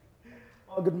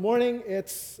Well, good morning.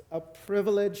 It's a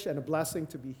privilege and a blessing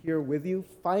to be here with you.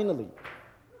 Finally,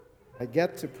 I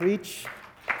get to preach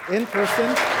in person.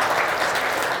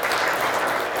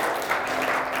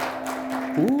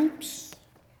 Oops.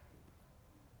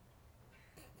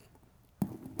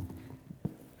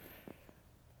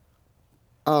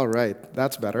 All right,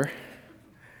 that's better.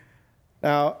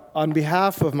 Now, on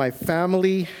behalf of my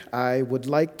family, I would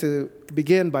like to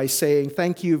begin by saying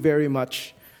thank you very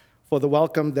much for the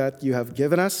welcome that you have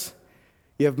given us.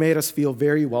 You have made us feel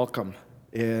very welcome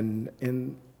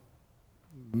in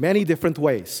many different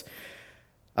ways.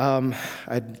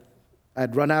 I'd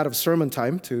run out of sermon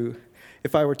time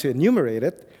if I were to enumerate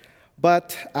it,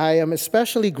 but I am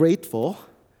especially grateful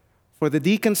for the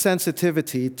deacon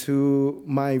sensitivity to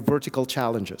my vertical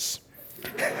challenges.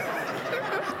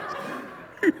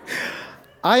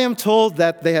 I am told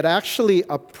that they had actually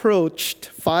approached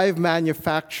 5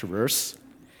 manufacturers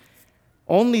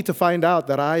only to find out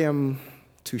that I am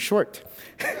too short.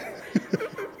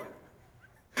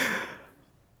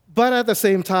 But at the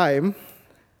same time,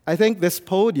 I think this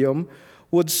podium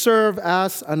would serve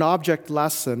as an object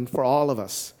lesson for all of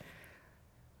us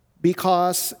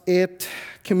because it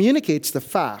communicates the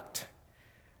fact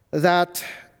that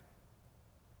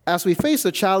as we face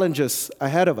the challenges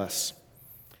ahead of us,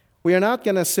 we are not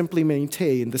going to simply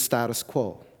maintain the status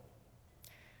quo.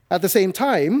 At the same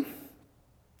time,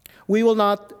 we will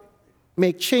not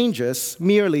make changes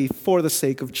merely for the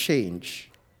sake of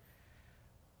change.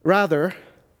 Rather,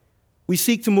 we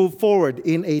seek to move forward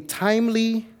in a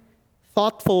timely,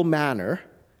 thoughtful manner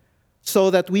so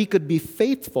that we could be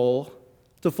faithful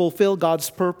to fulfill God's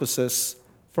purposes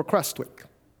for Crestwick.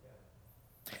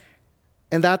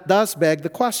 And that does beg the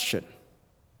question,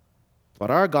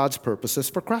 what are God's purposes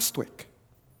for Crestwick?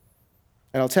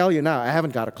 And I'll tell you now, I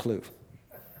haven't got a clue.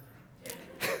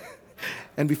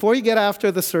 And before you get after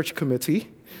the search committee,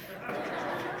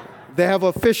 they have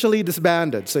officially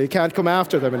disbanded, so you can't come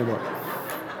after them anymore.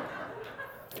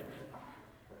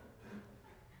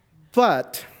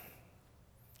 But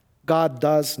God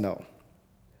does know.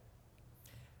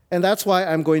 And that's why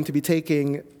I'm going to be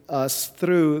taking us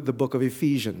through the book of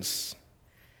Ephesians.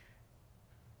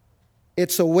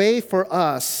 It's a way for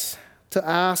us to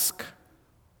ask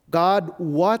God,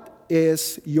 what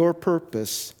is your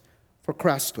purpose for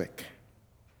Crestwick?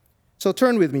 So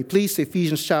turn with me, please, to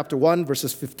Ephesians chapter 1,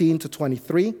 verses 15 to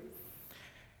 23.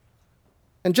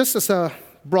 And just as a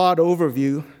broad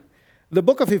overview, the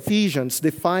book of Ephesians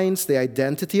defines the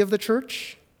identity of the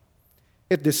church.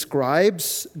 It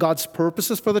describes God's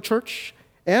purposes for the church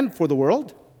and for the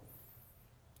world.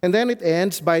 And then it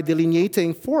ends by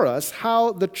delineating for us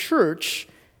how the church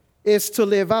is to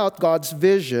live out God's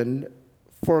vision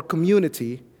for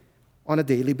community on a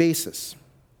daily basis.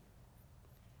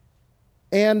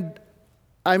 And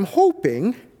I'm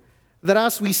hoping that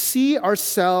as we see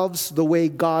ourselves the way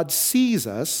God sees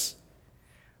us,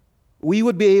 we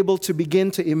would be able to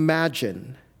begin to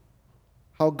imagine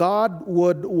how God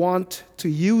would want to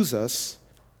use us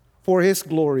for His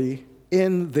glory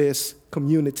in this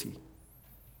community.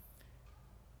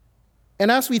 And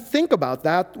as we think about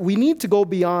that, we need to go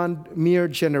beyond mere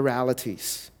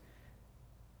generalities.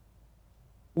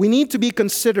 We need to be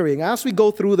considering, as we go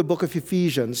through the book of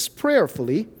Ephesians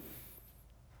prayerfully,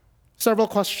 several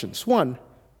questions. One,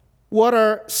 what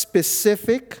are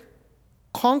specific,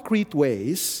 concrete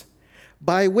ways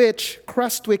by which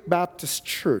Crestwick Baptist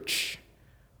Church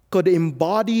could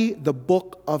embody the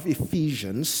book of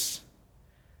Ephesians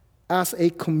as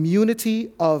a community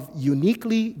of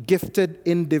uniquely gifted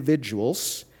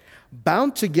individuals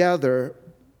bound together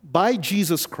by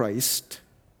Jesus Christ,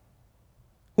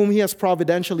 whom He has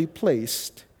providentially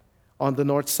placed on the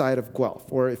north side of Guelph,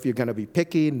 or if you're going to be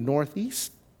picky,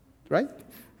 northeast, right?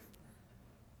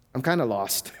 I'm kind of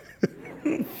lost.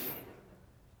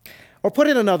 Or put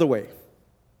it another way,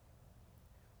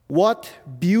 what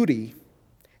beauty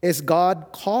is God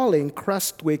calling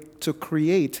Crestwick to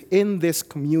create in this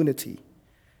community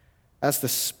as the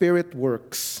Spirit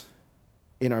works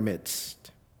in our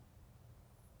midst?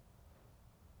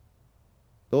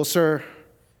 Those are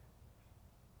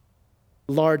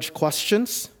large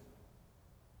questions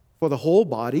for the whole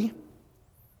body.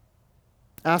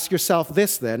 Ask yourself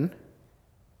this then: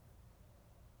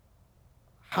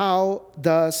 how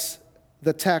does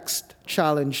the text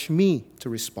challenge me to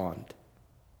respond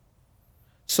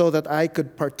so that I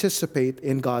could participate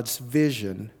in God's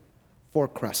vision for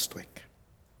Crestwick?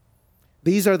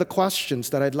 These are the questions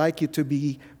that I'd like you to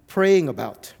be praying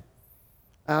about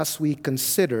as we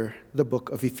consider the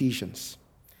book of Ephesians.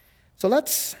 So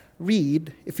let's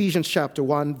read Ephesians chapter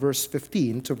 1, verse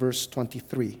 15 to verse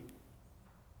 23.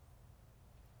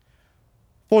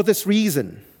 For this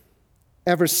reason,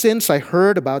 ever since I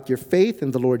heard about your faith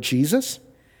in the Lord Jesus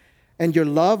and your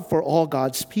love for all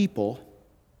God's people,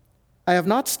 I have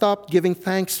not stopped giving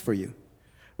thanks for you,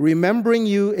 remembering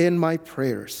you in my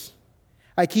prayers.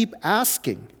 I keep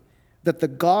asking that the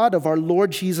God of our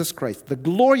Lord Jesus Christ, the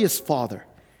glorious Father,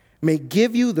 may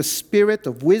give you the spirit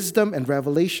of wisdom and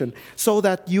revelation so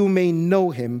that you may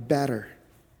know him better.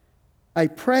 I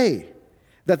pray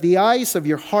that the eyes of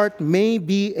your heart may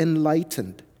be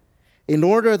enlightened, in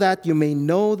order that you may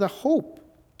know the hope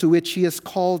to which he has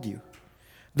called you,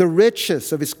 the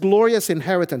riches of his glorious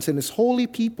inheritance in his holy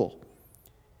people,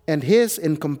 and his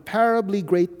incomparably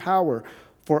great power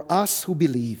for us who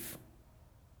believe.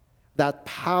 That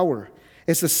power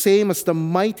is the same as the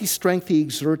mighty strength he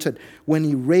exerted when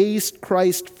he raised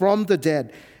Christ from the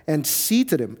dead and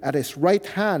seated him at his right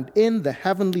hand in the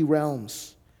heavenly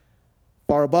realms,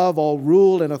 far above all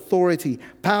rule and authority,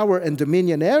 power and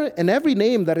dominion, and every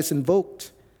name that is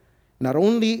invoked, not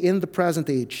only in the present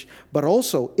age, but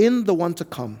also in the one to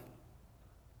come.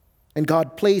 And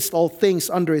God placed all things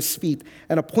under his feet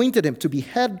and appointed him to be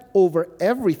head over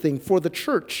everything for the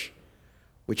church,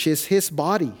 which is his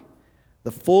body,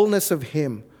 the fullness of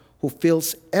him who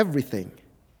fills everything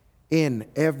in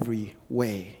every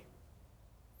way.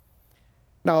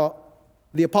 Now,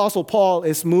 the Apostle Paul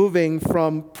is moving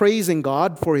from praising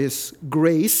God for his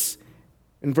grace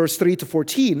in verse 3 to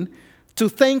 14 to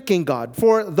thanking God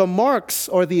for the marks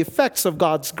or the effects of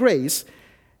God's grace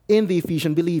in the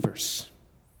Ephesian believers.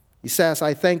 He says,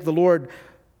 I thank the Lord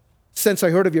since I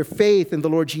heard of your faith in the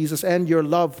Lord Jesus and your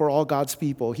love for all God's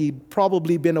people. He'd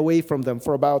probably been away from them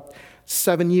for about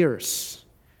 7 years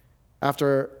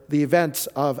after the events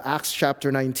of Acts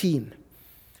chapter 19.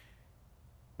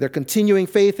 Their continuing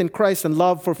faith in Christ and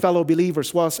love for fellow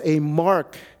believers was a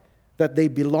mark that they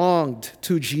belonged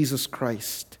to Jesus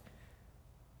Christ.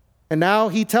 And now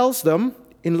he tells them,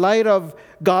 in light of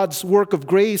God's work of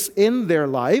grace in their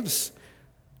lives,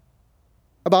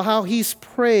 about how he's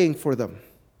praying for them.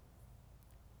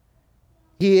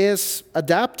 He is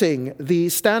adapting the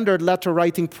standard letter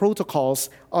writing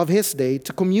protocols of his day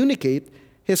to communicate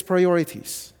his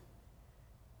priorities.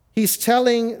 He's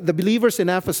telling the believers in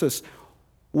Ephesus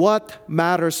what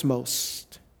matters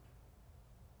most.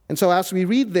 And so as we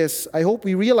read this, I hope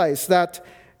we realize that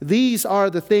these are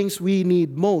the things we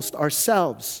need most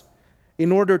ourselves in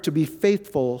order to be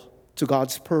faithful to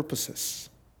God's purposes.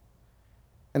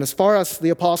 And as far as the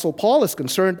Apostle Paul is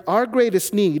concerned, our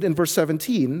greatest need in verse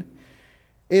 17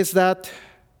 is that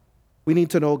we need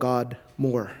to know God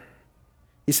more.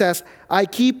 He says, I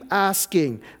keep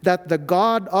asking that the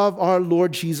God of our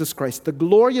Lord Jesus Christ, the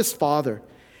glorious Father,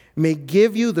 may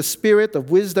give you the spirit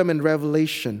of wisdom and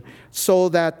revelation so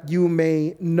that you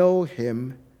may know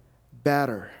him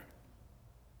better.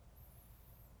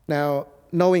 Now,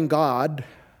 knowing God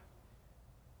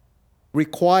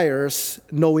requires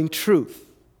knowing truth,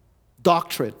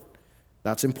 doctrine.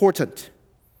 That's important.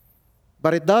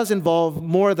 But it does involve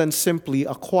more than simply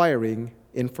acquiring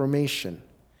information.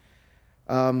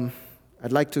 I'd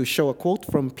like to show a quote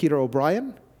from Peter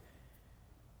O'Brien.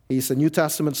 He's a New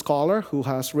Testament scholar who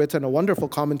has written a wonderful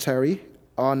commentary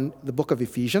on the book of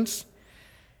Ephesians.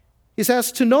 He says,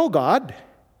 to know God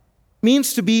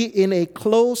means to be in a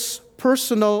close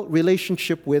personal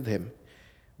relationship with him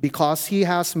because he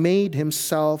has made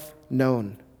himself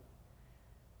known.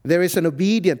 There is an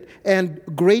obedient and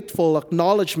grateful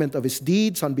acknowledgement of his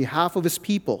deeds on behalf of his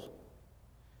people.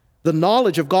 The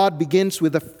knowledge of God begins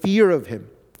with a fear of him,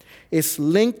 is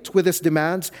linked with his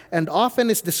demands, and often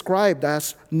is described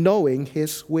as knowing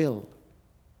his will.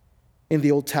 In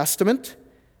the Old Testament,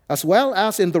 as well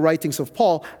as in the writings of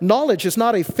Paul, knowledge is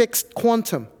not a fixed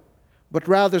quantum, but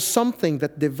rather something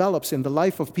that develops in the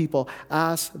life of people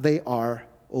as they are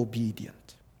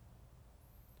obedient.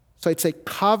 So it's a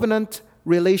covenant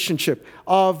relationship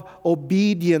of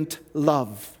obedient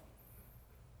love.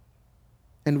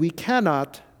 And we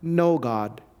cannot know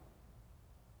God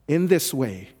in this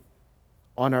way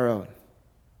on our own.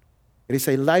 It is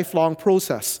a lifelong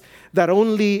process that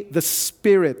only the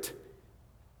Spirit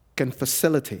can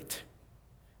facilitate.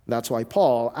 That's why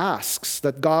Paul asks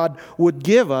that God would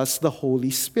give us the Holy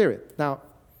Spirit. Now, it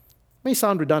may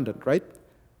sound redundant, right?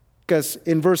 Because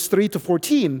in verse 3 to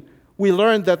 14, we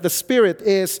learned that the Spirit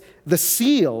is the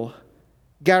seal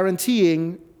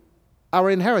guaranteeing our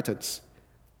inheritance.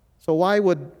 So why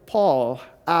would Paul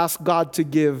ask God to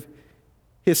give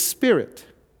his Spirit?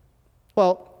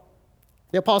 Well,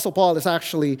 the Apostle Paul is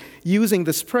actually using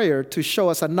this prayer to show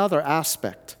us another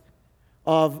aspect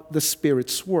of the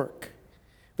Spirit's work.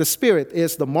 The Spirit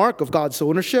is the mark of God's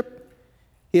ownership.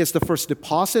 He is the first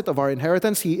deposit of our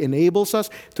inheritance. He enables us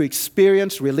to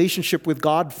experience relationship with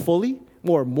God fully,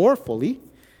 more fully.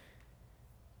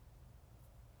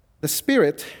 The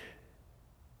Spirit,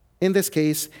 in this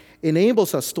case,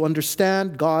 enables us to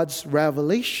understand God's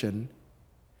revelation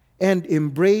and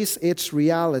embrace its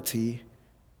reality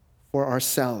for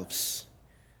ourselves.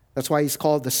 That's why he's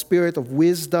called the Spirit of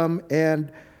wisdom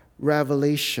and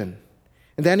revelation.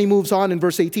 And then he moves on in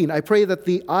verse 18. I pray that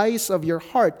the eyes of your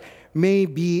heart may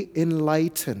be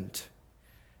enlightened.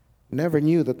 Never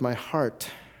knew that my heart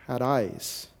had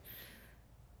eyes.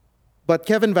 But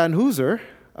Kevin Van Hooser,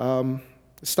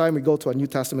 this time we go to a New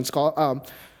Testament scholar,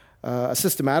 a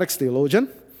systematics theologian.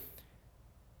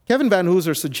 Kevin Van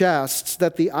Hooser suggests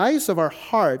that the eyes of our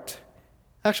heart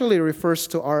actually refers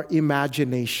to our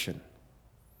imagination.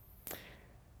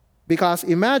 Because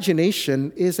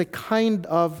imagination is a kind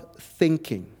of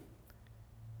thinking.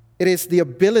 It is the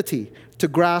ability to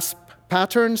grasp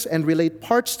patterns and relate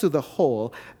parts to the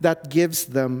whole that gives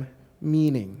them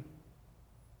meaning.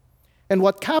 And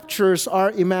what captures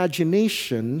our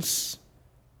imaginations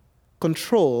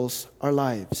controls our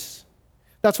lives.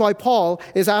 That's why Paul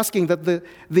is asking that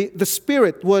the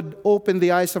Spirit would open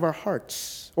the eyes of our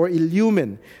hearts, or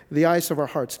illumine the eyes of our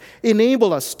hearts,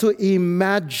 enable us to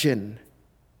imagine,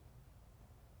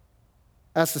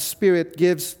 as the Spirit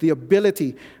gives the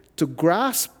ability to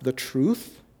grasp the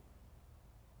truth.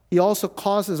 He also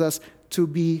causes us to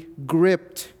be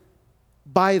gripped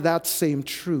by that same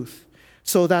truth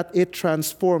so that it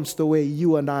transforms the way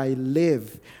you and I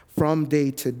live from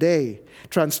day to day,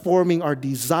 transforming our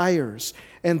desires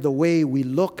and the way we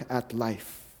look at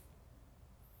life.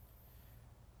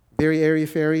 Very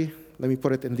airy-fairy, let me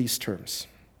put it in these terms.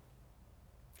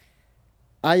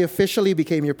 I officially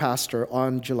became your pastor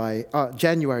on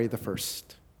January the 1st.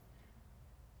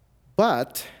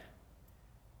 But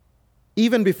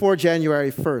even before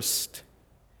January 1st,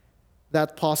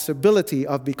 that possibility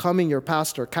of becoming your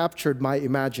pastor captured my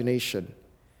imagination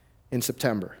in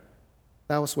September.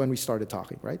 That was when we started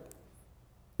talking, right?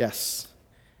 Yes.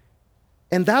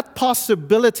 And that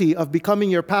possibility of becoming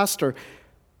your pastor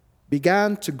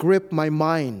began to grip my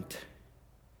mind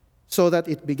so that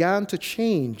it began to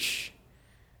change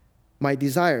my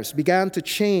desires, began to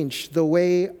change the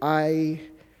way I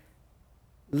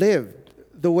lived,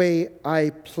 the way I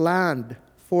planned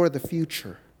for the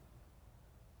future.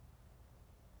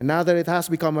 And now that it has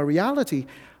become a reality,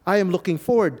 I am looking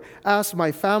forward, as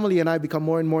my family and I become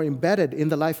more and more embedded in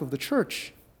the life of the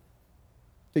church,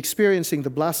 to experiencing the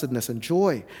blessedness and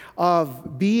joy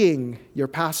of being your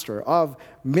pastor, of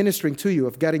ministering to you,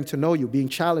 of getting to know you, being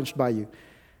challenged by you,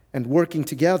 and working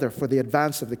together for the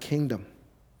advance of the kingdom.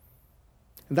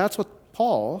 And that's what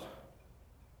Paul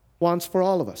wants for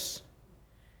all of us.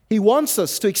 He wants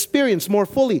us to experience more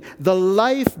fully the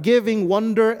life-giving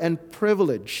wonder and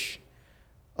privilege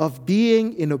of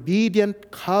being in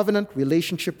obedient covenant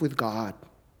relationship with God.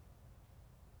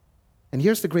 And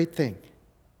here's the great thing.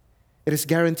 It is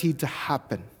guaranteed to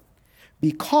happen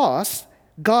because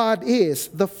God is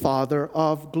the Father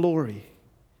of glory.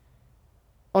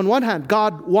 On one hand,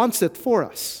 God wants it for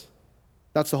us.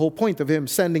 That's the whole point of Him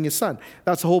sending His Son.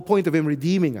 That's the whole point of Him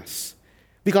redeeming us.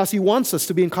 Because He wants us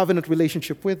to be in covenant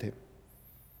relationship with Him.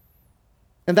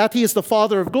 And that He is the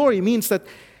Father of glory means that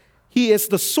He is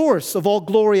the source of all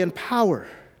glory and power.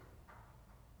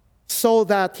 So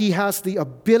that He has the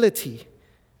ability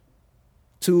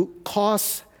to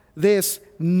cause this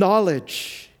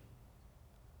knowledge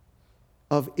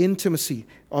of intimacy,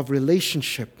 of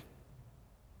relationship,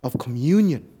 of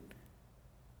communion.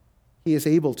 He is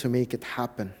able to make it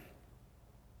happen.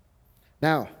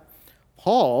 Now,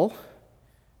 Paul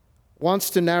wants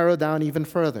to narrow down even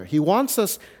further. He wants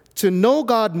us to know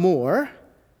God more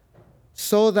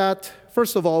so that,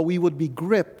 first of all, we would be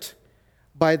gripped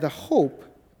by the hope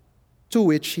to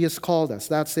which He has called us.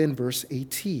 That's in verse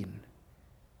 18.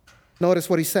 Notice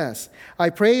what he says. I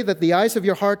pray that the eyes of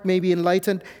your heart may be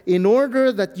enlightened in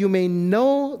order that you may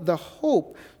know the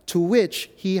hope to which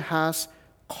He has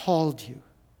called you.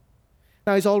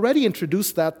 Now, he's already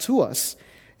introduced that to us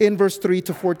in verse 3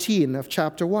 to 14 of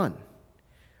chapter 1.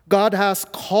 God has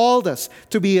called us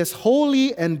to be His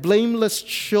holy and blameless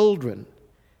children,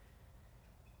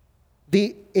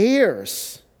 the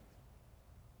heirs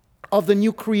of the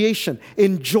new creation,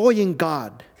 enjoying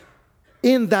God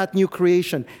in that new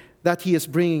creation that He is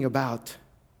bringing about.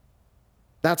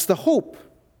 That's the hope.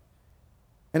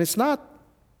 And it's not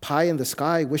pie in the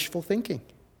sky wishful thinking.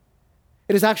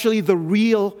 It is actually the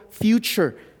real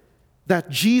future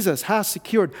that Jesus has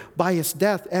secured by His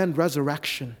death and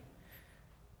resurrection.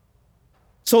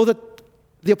 So that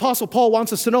the Apostle Paul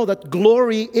wants us to know that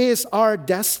glory is our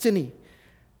destiny.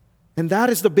 And that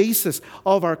is the basis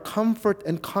of our comfort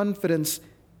and confidence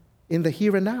in the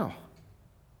here and now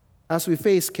as we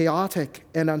face chaotic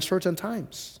and uncertain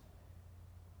times.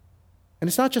 And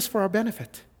it's not just for our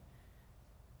benefit.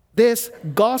 This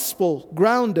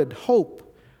gospel-grounded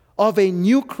hope of a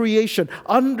new creation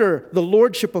under the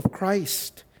lordship of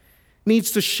Christ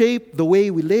needs to shape the way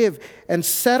we live and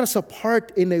set us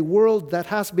apart in a world that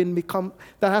has become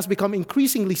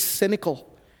increasingly cynical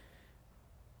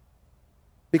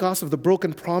because of the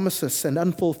broken promises and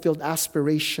unfulfilled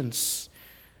aspirations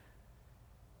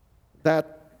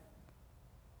that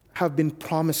have been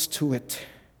promised to it.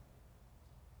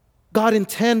 God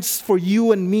intends for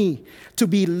you and me to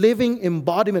be living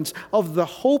embodiments of the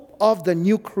hope of the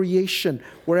new creation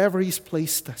wherever He's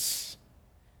placed us,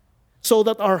 so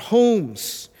that our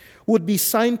homes would be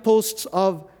signposts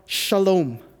of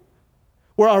shalom,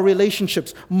 where our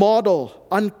relationships model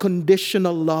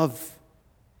unconditional love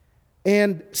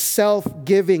and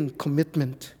self-giving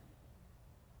commitment.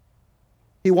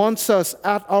 He wants us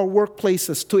at our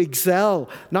workplaces to excel,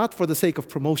 not for the sake of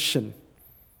promotion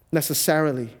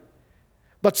necessarily,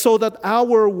 but so that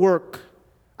our work,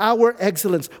 our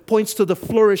excellence, points to the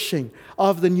flourishing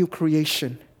of the new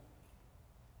creation.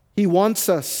 He wants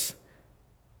us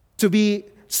to be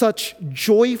such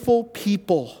joyful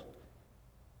people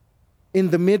in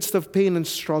the midst of pain and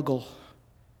struggle,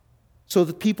 so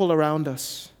that people around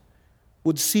us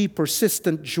would see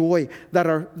persistent joy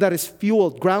that is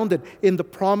fueled, grounded in the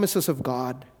promises of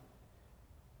God,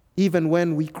 even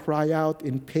when we cry out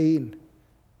in pain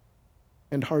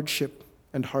and hardship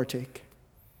and heartache.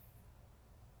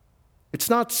 It's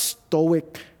not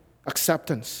stoic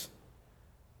acceptance,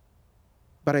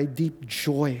 but a deep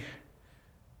joy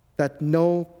that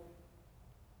no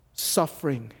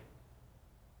suffering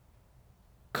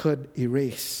could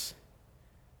erase.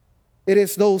 It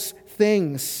is those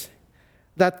things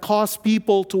that cause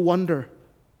people to wonder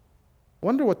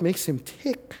what makes him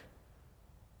tick,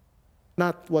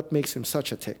 not what makes him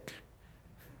such a tick.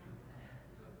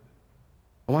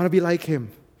 I want to be like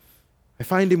him. I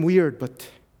find him weird, but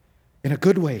in a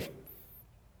good way.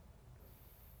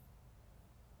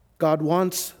 God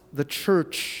wants the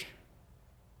church,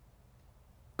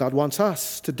 God wants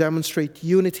us to demonstrate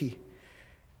unity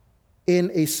in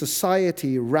a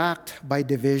society racked by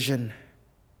division,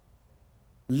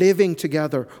 living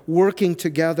together, working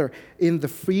together in the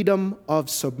freedom of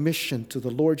submission to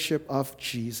the lordship of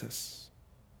Jesus.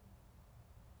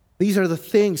 These are the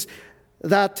things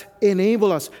that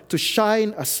enable us to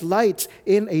shine as lights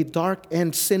in a dark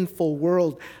and sinful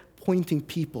world, pointing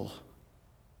people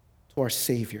to our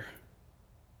Savior.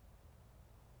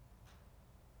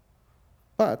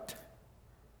 But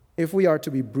if we are to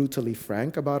be brutally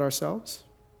frank about ourselves,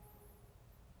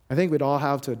 I think we'd all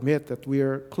have to admit that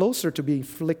we're closer to being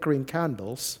flickering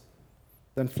candles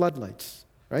than floodlights,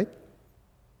 right?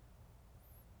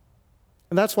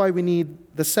 And that's why we need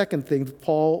the second thing that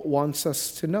Paul wants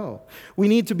us to know. We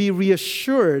need to be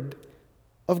reassured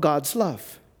of God's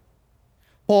love.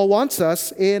 Paul wants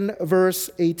us in verse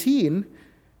 18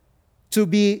 to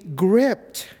be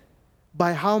gripped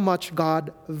by how much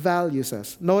God values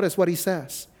us. Notice what he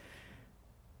says.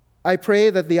 I pray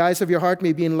that the eyes of your heart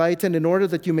may be enlightened in order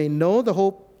that you may know the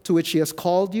hope to which He has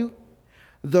called you,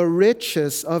 the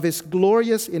riches of His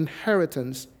glorious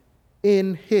inheritance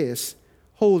in His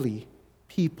holy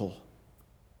people.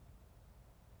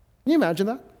 Can you imagine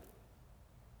that?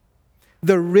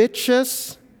 The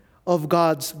riches of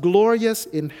God's glorious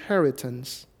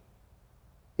inheritance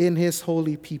in His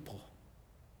holy people.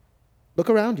 Look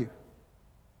around you.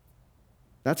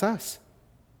 That's us.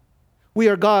 We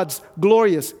are God's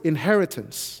glorious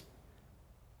inheritance.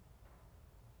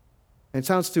 And it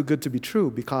sounds too good to be true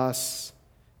because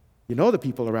you know the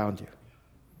people around you.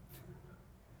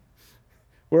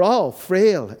 We're all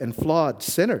frail and flawed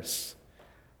sinners.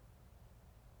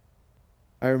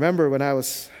 I remember when I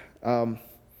was,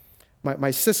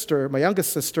 my sister, my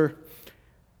youngest sister,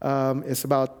 is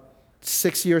about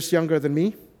 6 years younger than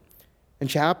me,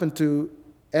 and she happened to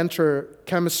enter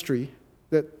chemistry.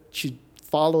 That she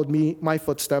followed my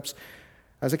footsteps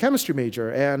as a chemistry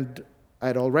major, and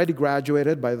I'd already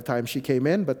graduated by the time she came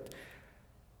in, but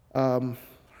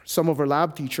some of her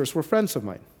lab teachers were friends of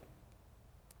mine.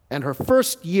 And her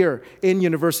first year in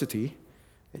university,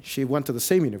 she went to the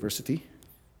same university,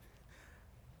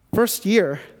 first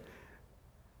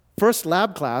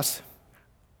lab class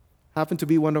happened to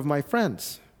be one of my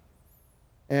friends.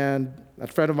 And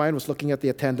that friend of mine was looking at the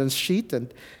attendance sheet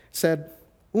and said,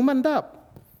 "Umandap."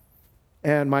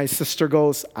 And my sister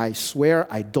goes, "I swear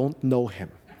I don't know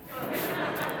him."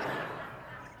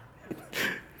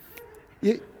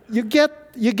 you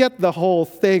get the whole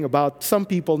thing about some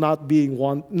people not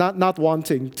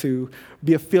wanting to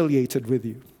be affiliated with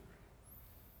you.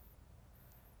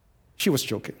 She was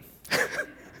joking.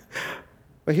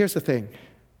 But here's the thing.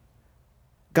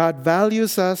 God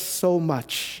values us so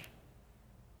much.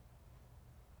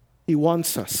 He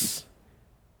wants us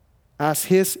as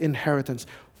His inheritance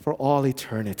for all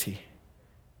eternity.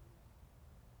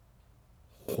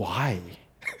 Why?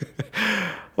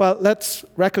 Well, let's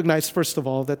recognize, first of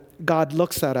all, that God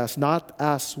looks at us not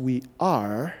as we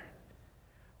are,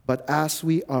 but as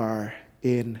we are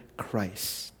in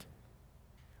Christ.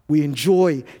 We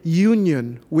enjoy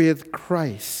union with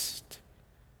Christ.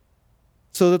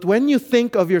 So that when you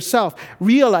think of yourself,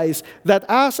 realize that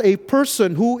as a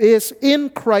person who is in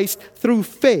Christ through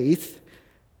faith,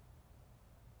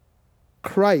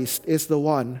 Christ is the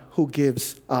one who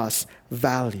gives us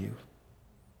value.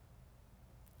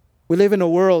 We live in a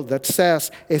world that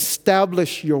says,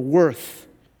 establish your worth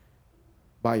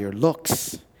by your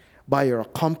looks, by your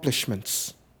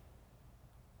accomplishments,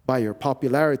 by your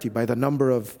popularity, by the number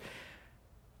of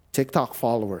TikTok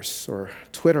followers or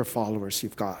Twitter followers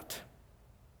you've got.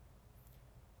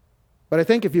 But I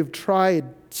think if you've tried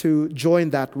to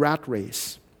join that rat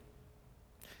race,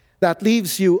 that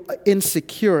leaves you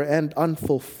insecure and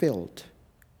unfulfilled.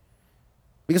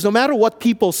 Because no matter what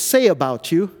people say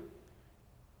about you,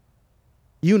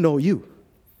 you know you.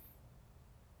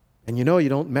 And you know you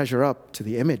don't measure up to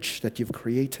the image that you've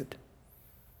created.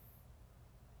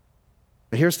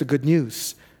 But here's the good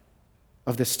news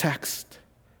of this text.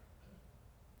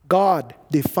 God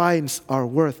defines our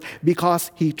worth because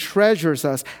He treasures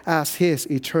us as His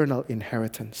eternal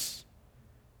inheritance.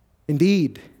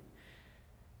 Indeed,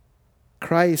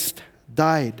 Christ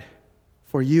died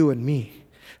for you and me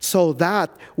so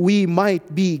that we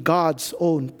might be God's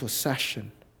own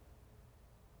possession.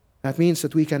 That means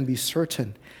that we can be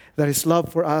certain that His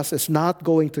love for us is not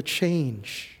going to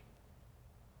change.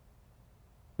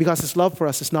 Because His love for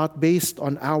us is not based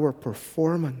on our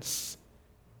performance.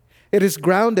 It is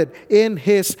grounded in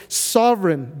His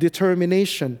sovereign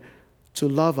determination to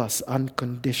love us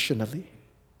unconditionally.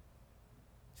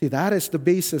 See, that is the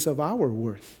basis of our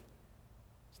worth.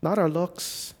 It's not our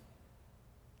looks,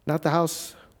 not the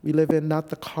house we live in, not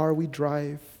the car we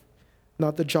drive,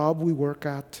 not the job we work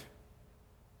at,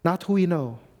 not who we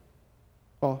know.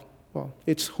 Well,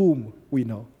 it's whom we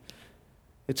know.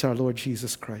 It's our Lord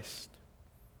Jesus Christ.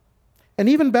 And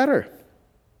even better,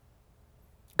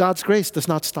 God's grace does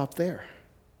not stop there.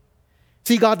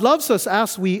 See, God loves us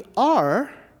as we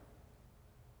are,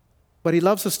 but He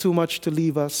loves us too much to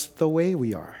leave us the way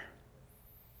we are.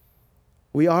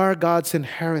 We are God's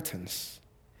inheritance.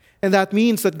 And that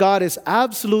means that God is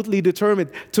absolutely determined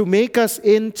to make us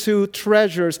into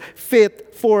treasures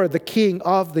fit for the King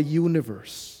of the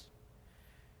universe.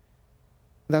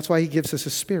 That's why He gives us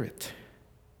His Spirit.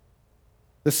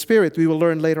 The Spirit, we will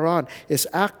learn later on, is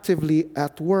actively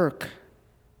at work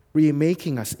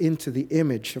remaking us into the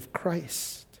image of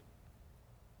Christ.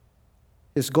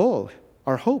 His goal,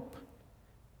 our hope,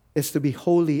 is to be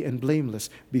holy and blameless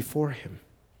before Him.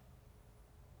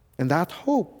 And that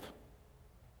hope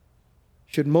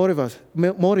should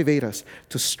motivate us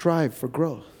to strive for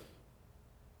growth,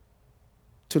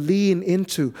 to lean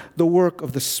into the work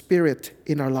of the Spirit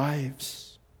in our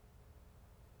lives.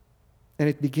 And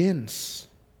it begins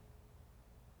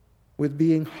with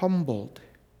being humbled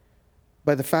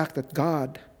by the fact that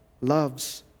God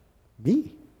loves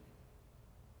me.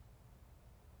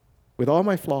 With all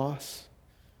my flaws,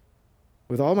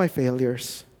 with all my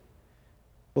failures.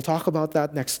 We'll talk about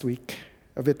that next week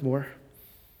a bit more.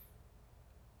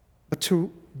 But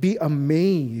to be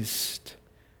amazed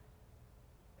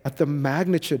at the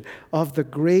magnitude of the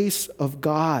grace of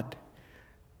God,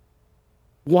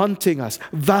 wanting us,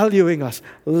 valuing us,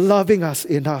 loving us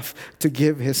enough to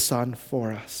give His Son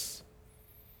for us.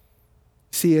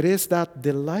 See, it is that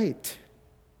delight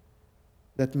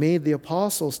that made the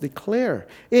apostles declare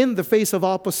in the face of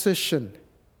opposition,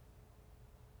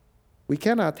 we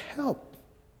cannot help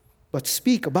but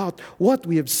speak about what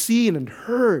we have seen and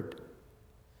heard.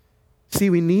 See,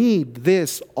 we need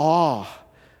this awe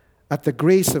at the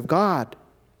grace of God.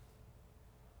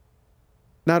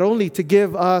 Not only to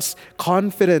give us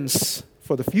confidence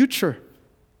for the future,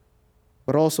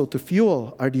 but also to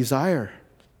fuel our desire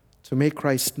to make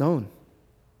Christ known.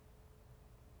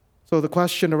 So the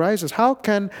question arises, how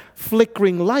can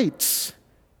flickering lights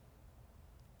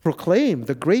proclaim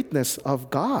the greatness of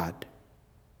God?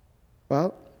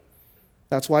 Well,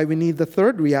 that's why we need the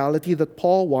third reality that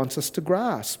Paul wants us to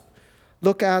grasp.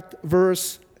 Look at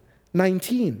verse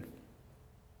 19.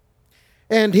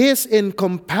 and His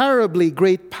incomparably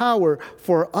great power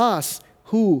for us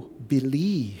who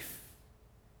believe.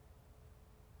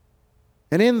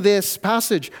 And in this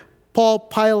passage, Paul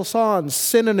piles on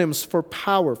synonyms for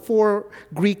power, 4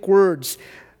 Greek words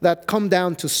that come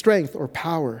down to strength or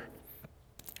power,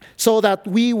 so that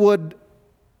we would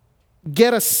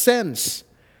get a sense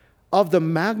of the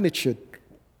magnitude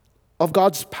of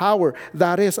God's power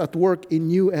that is at work in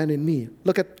you and in me.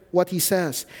 Look at what he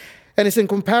says. And it's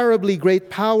incomparably great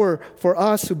power for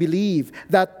us who believe.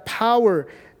 That power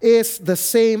is the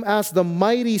same as the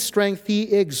mighty strength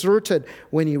He exerted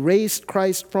when He raised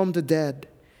Christ from the dead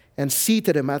and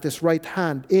seated Him at His right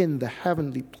hand in the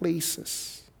heavenly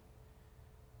places.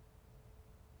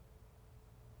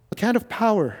 What kind of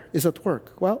power is at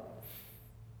work? Well,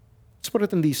 let's put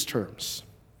it in these terms.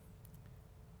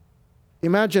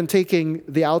 Imagine taking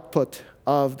the output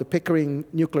of the Pickering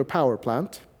nuclear power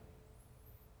plant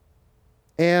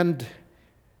and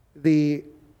the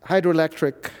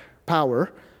hydroelectric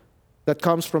power that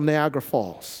comes from Niagara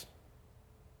Falls.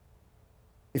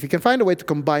 If you can find a way to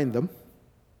combine them,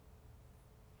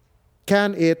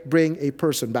 can it bring a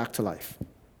person back to life?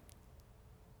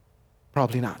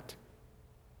 Probably not.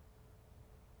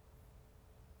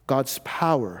 God's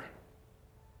power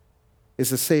is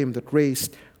the same that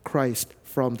raised Christ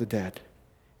from the dead.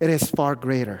 It is far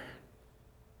greater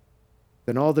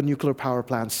than all the nuclear power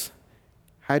plants,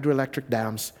 hydroelectric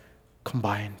dams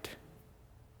combined.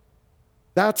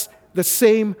 That's the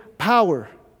same power,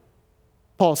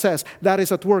 Paul says, that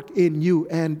is at work in you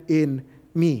and in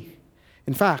me.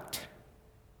 In fact,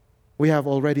 we have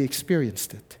already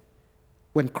experienced it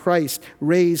when Christ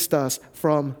raised us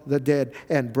from the dead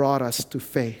and brought us to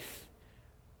faith.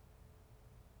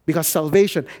 Because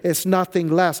salvation is nothing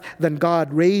less than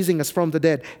God raising us from the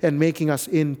dead and making us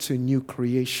into new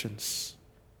creations.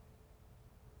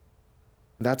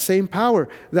 That same power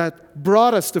that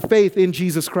brought us to faith in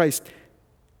Jesus Christ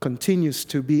continues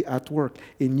to be at work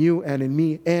in you and in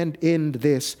me and in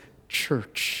this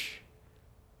church.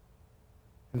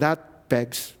 And that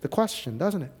begs the question,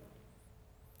 doesn't it?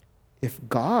 If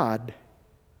God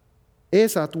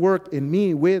is at work in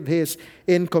me with His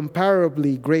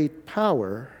incomparably great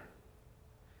power,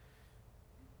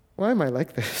 why am I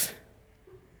like this?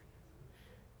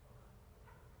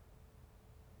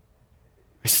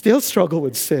 I still struggle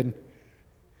with sin.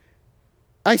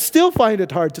 I still find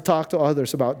it hard to talk to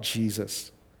others about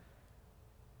Jesus.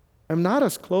 I'm not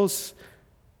as close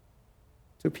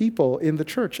to people in the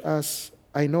church as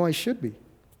I know I should be.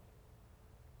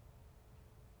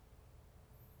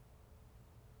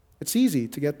 It's easy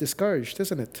to get discouraged,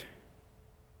 isn't it?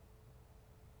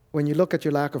 When you look at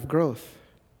your lack of growth.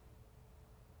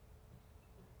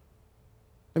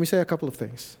 Let me say a couple of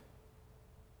things.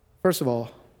 First of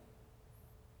all,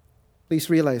 please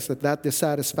realize that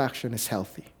dissatisfaction is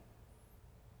healthy.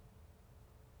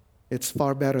 It's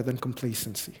far better than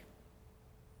complacency.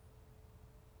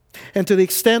 And to the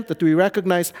extent that we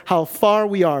recognize how far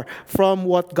we are from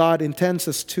what God intends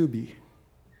us to be,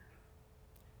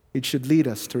 it should lead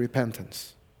us to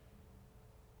repentance.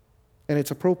 And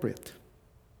it's appropriate.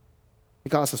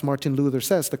 Because as Martin Luther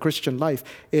says, the Christian life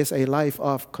is a life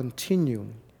of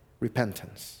continuing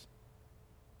repentance.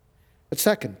 But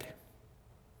second,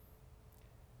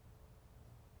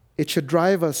 it should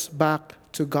drive us back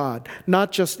to God,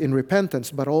 not just in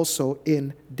repentance, but also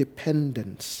in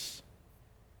dependence.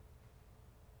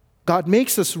 God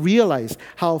makes us realize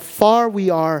how far we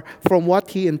are from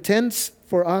what He intends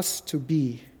for us to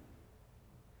be,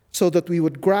 so that we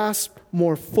would grasp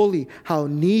more fully how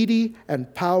needy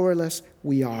and powerless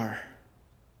we are,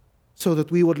 so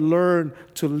that we would learn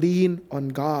to lean on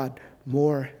God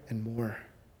more and more.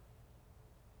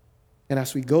 And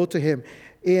as we go to Him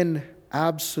in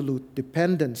absolute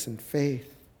dependence and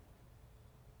faith,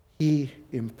 He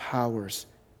empowers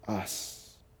us.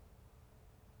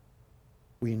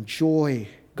 We enjoy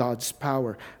God's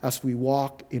power as we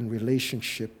walk in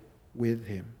relationship with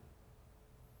Him.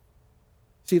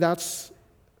 See, that's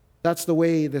the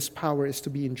way this power is to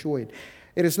be enjoyed.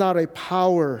 It is not a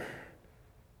power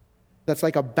that's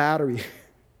like a battery.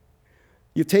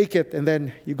 You take it and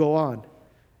then you go on,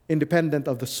 independent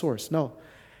of the source. No.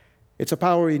 It's a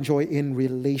power we enjoy in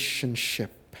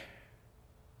relationship.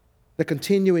 The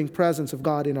continuing presence of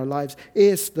God in our lives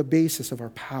is the basis of our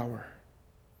power.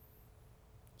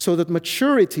 So that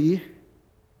maturity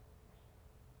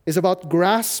is about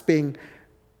grasping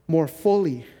more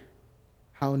fully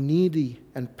how needy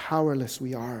and powerless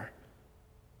we are,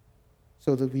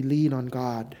 so that we lean on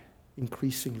God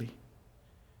increasingly.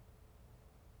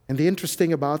 And the interesting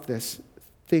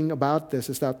thing about this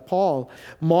is that Paul,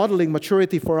 modeling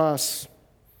maturity for us,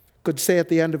 could say at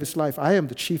the end of his life, I am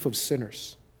the chief of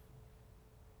sinners.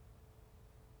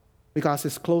 Because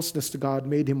his closeness to God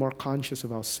made him more conscious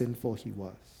of how sinful he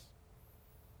was.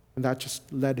 And that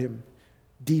just led him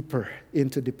deeper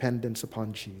into dependence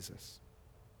upon Jesus.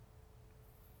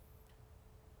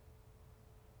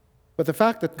 But the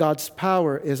fact that God's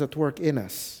power is at work in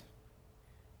us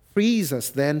frees us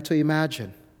then to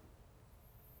imagine,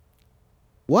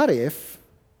 what if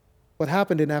what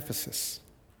happened in Ephesus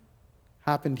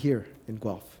happened here in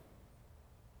Guelph?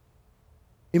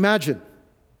 Imagine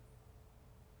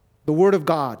the Word of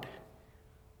God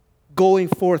going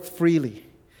forth freely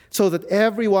so that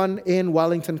everyone in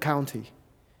Wellington County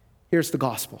hears the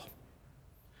gospel.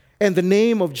 And the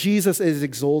name of Jesus is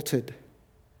exalted.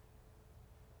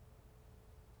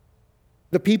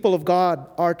 The people of God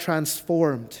are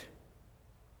transformed.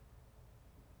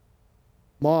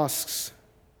 Mosques,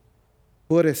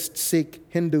 Buddhist, Sikh,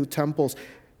 Hindu temples,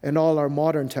 and all our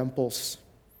modern temples,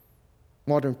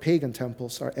 modern pagan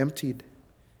temples, are emptied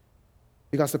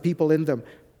because the people in them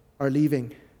are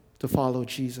leaving to follow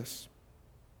Jesus.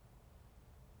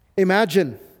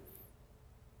 Imagine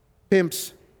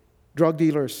pimps, drug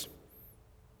dealers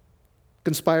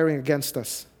conspiring against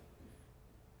us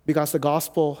because the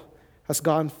gospel has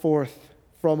gone forth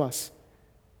from us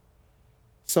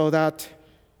so that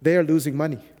they are losing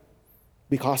money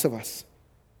because of us.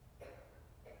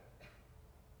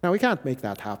 Now, we can't make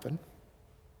that happen,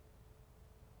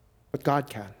 but God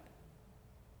can.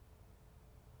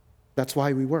 That's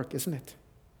why we work, isn't it?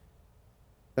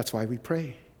 That's why we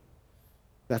pray.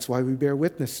 That's why we bear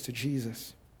witness to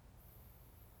Jesus.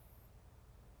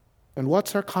 And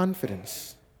what's our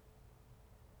confidence?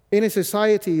 In a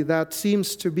society that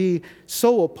seems to be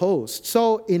so opposed,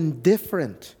 so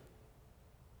indifferent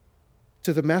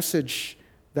to the message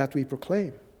that we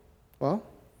proclaim. Well,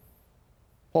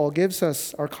 Paul gives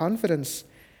us our confidence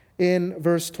in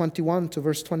verse 21 to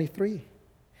verse 23.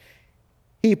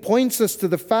 He points us to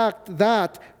the fact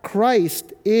that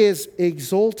Christ is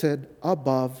exalted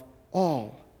above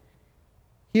all.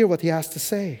 Hear what he has to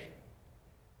say.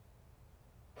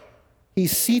 He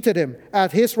seated him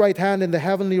at his right hand in the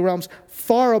heavenly realms,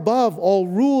 far above all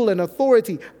rule and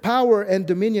authority, power and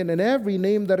dominion, and every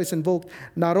name that is invoked,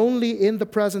 not only in the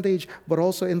present age, but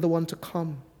also in the one to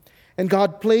come. And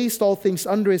God placed all things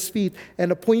under his feet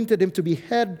and appointed him to be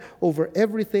head over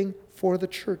everything for the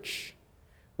church,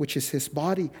 which is his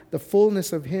body, the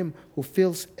fullness of him who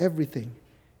fills everything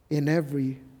in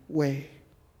every way.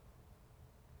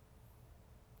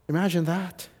 Imagine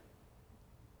that.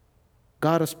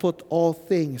 God has put all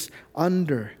things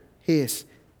under his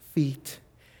feet.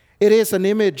 It is an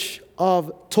image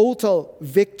of total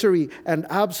victory and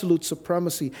absolute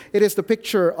supremacy. It is the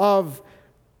picture of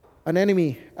an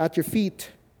enemy at your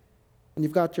feet, and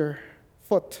you've got your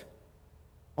foot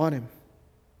on him.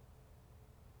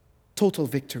 Total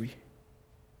victory.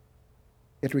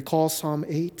 It recalls Psalm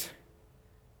 8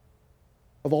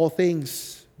 of all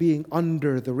things being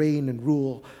under the reign and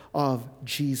rule of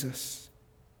Jesus.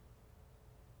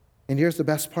 And here's the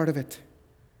best part of it.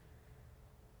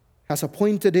 Has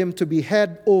appointed him to be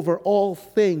head over all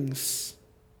things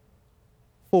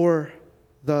for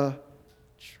the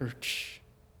church.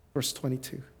 Verse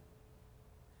 22.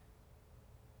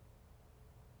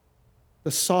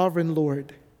 The sovereign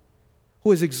Lord,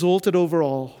 who is exalted over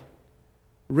all,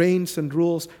 reigns and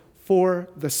rules for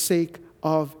the sake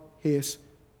of his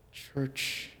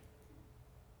church.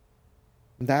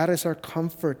 And that is our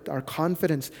comfort, our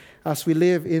confidence as we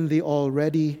live in the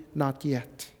already not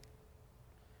yet.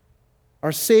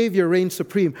 Our Savior reigns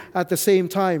supreme. At the same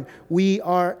time, we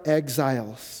are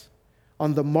exiles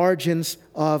on the margins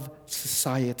of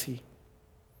society.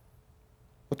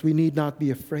 But we need not be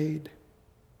afraid,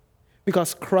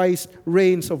 because Christ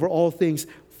reigns over all things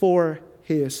for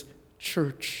his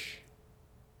church.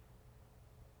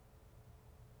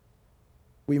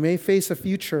 We may face a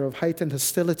future of heightened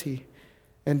hostility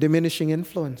and diminishing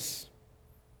influence.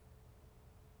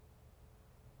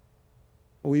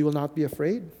 We will not be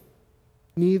afraid.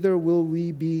 Neither will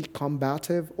we be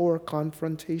combative or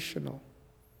confrontational.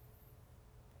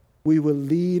 We will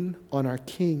lean on our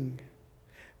King,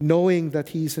 knowing that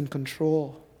he's in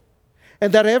control,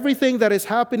 and that everything that is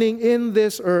happening in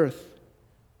this earth,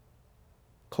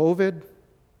 COVID,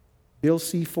 Bill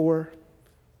C-4,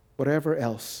 whatever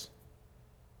else,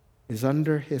 is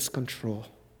under his control.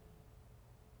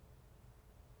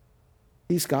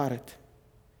 He's got it.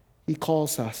 He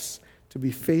calls us to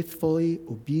be faithfully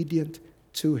obedient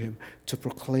to him, to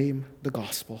proclaim the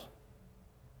gospel.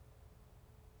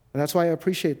 And that's why I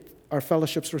appreciate our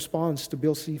fellowship's response to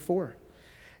Bill C-4.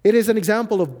 It is an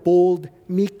example of bold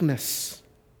meekness.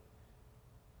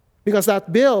 Because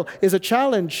that bill is a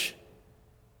challenge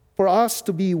for us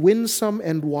to be winsome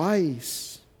and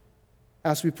wise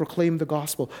as we proclaim the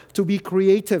gospel, to be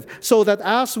creative, so that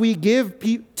as we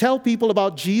tell people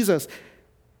about Jesus,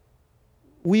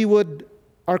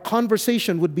 our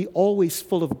conversation would be always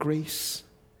full of grace,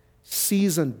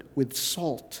 seasoned with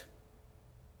salt,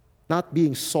 not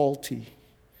being salty,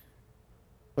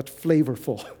 but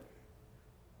flavorful,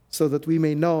 so that we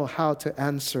may know how to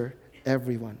answer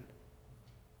everyone.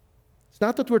 It's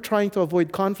not that we're trying to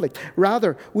avoid conflict.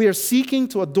 Rather, we are seeking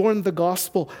to adorn the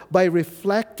gospel by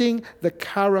reflecting the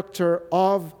character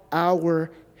of our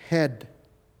head.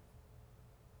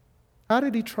 How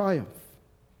did he triumph?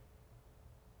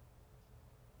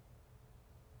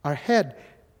 Our head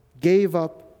gave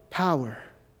up power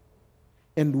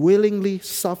and willingly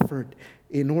suffered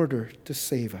in order to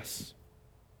save us.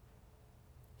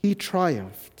 He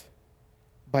triumphed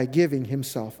by giving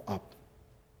himself up.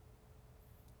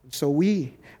 So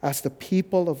we, as the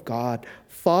people of God,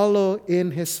 follow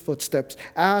in his footsteps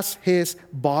as his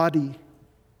body,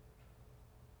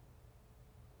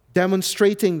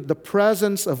 demonstrating the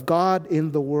presence of God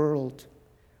in the world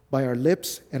by our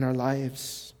lips and our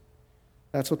lives.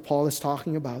 That's what Paul is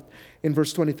talking about in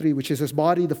verse 23, which is his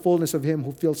body, the fullness of him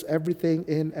who fills everything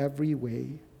in every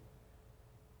way.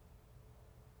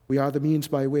 We are the means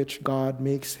by which God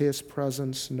makes his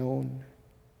presence known.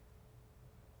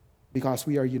 Because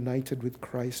we are united with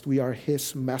Christ, we are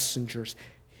his messengers,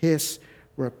 his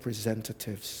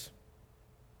representatives.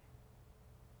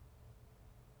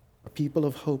 A people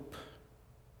of hope,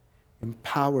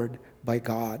 empowered by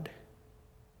God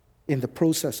in the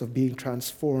process of being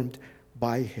transformed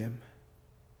by him,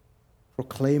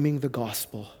 proclaiming the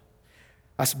gospel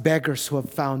as beggars who have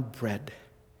found bread,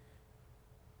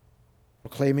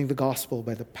 proclaiming the gospel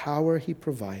by the power he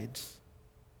provides,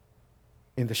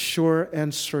 in the sure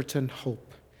and certain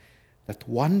hope that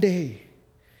one day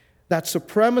that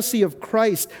supremacy of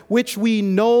Christ, which we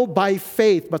know by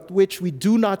faith but which we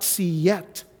do not see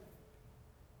yet,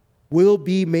 will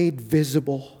be made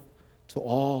visible to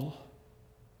all,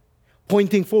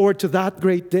 pointing forward to that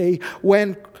great day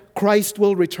when Christ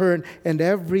will return and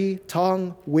every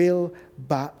tongue will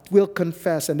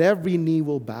confess and every knee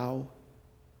will bow,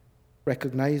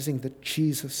 recognizing that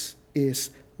Jesus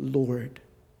is Lord,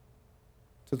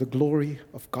 to the glory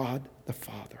of God the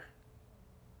Father.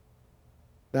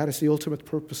 That is the ultimate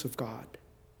purpose of God.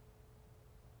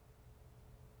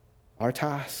 Our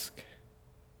task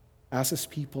as his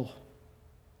people,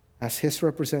 as his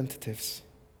representatives,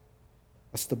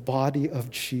 as the body of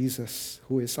Jesus,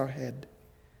 who is our head,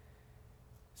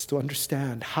 is to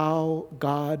understand how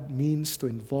God means to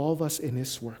involve us in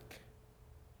his work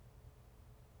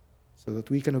so that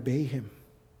we can obey him,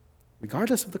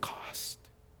 regardless of the cost,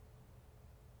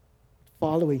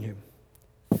 following him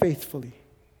faithfully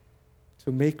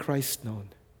to make Christ known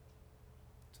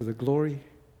to the glory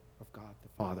of God the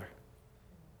Father.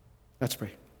 Let's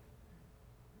pray.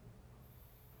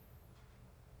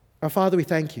 Our Father, we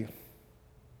thank you.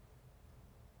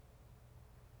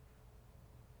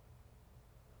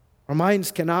 Our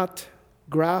minds cannot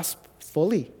grasp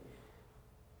fully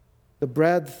the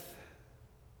breadth,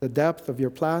 the depth of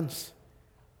your plans.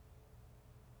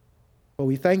 But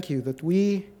we thank you that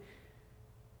we,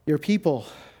 your people,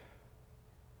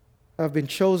 have been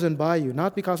chosen by you,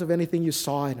 not because of anything you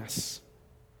saw in us,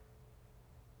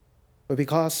 but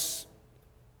because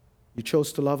you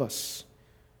chose to love us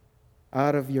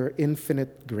out of your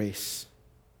infinite grace.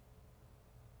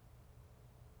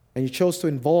 And you chose to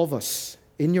involve us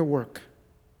in your work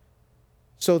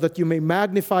so that you may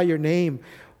magnify your name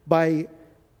by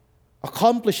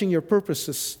accomplishing your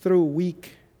purposes through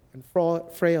weak and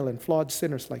frail and flawed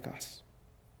sinners like us.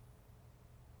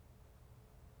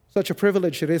 Such a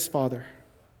privilege it is, Father,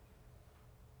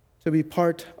 to be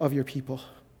part of your people,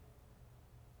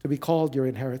 to be called your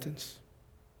inheritance.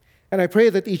 And I pray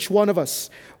that each one of us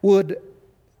would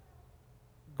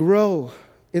grow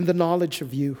in the knowledge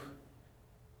of you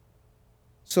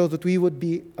so that we would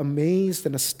be amazed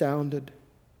and astounded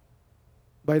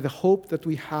by the hope that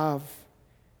we have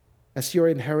as your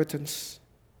inheritance,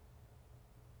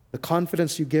 the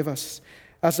confidence you give us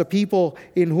as a people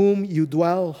in whom you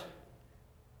dwell,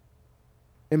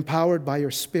 empowered by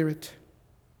your Spirit.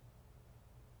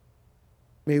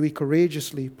 May we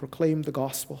courageously proclaim the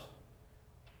gospel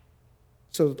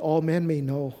so that all men may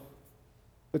know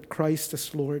that Christ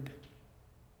is Lord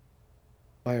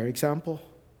by our example,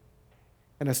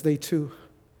 and as they too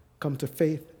come to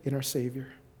faith in our Savior.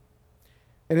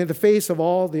 And in the face of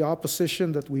all the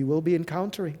opposition that we will be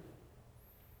encountering,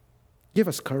 give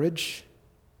us courage,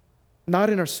 not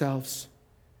in ourselves,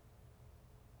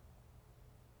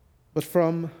 but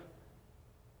from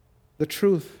the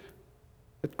truth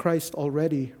that Christ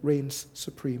already reigns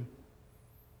supreme,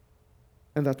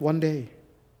 and that one day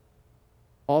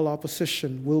all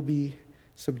opposition will be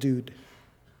subdued.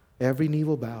 Every knee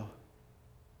will bow,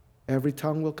 every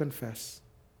tongue will confess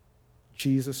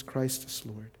Jesus Christ is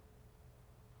Lord,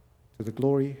 to the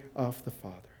glory of the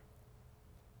Father.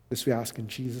 This we ask in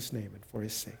Jesus' name and for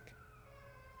his sake.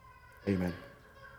 Amen.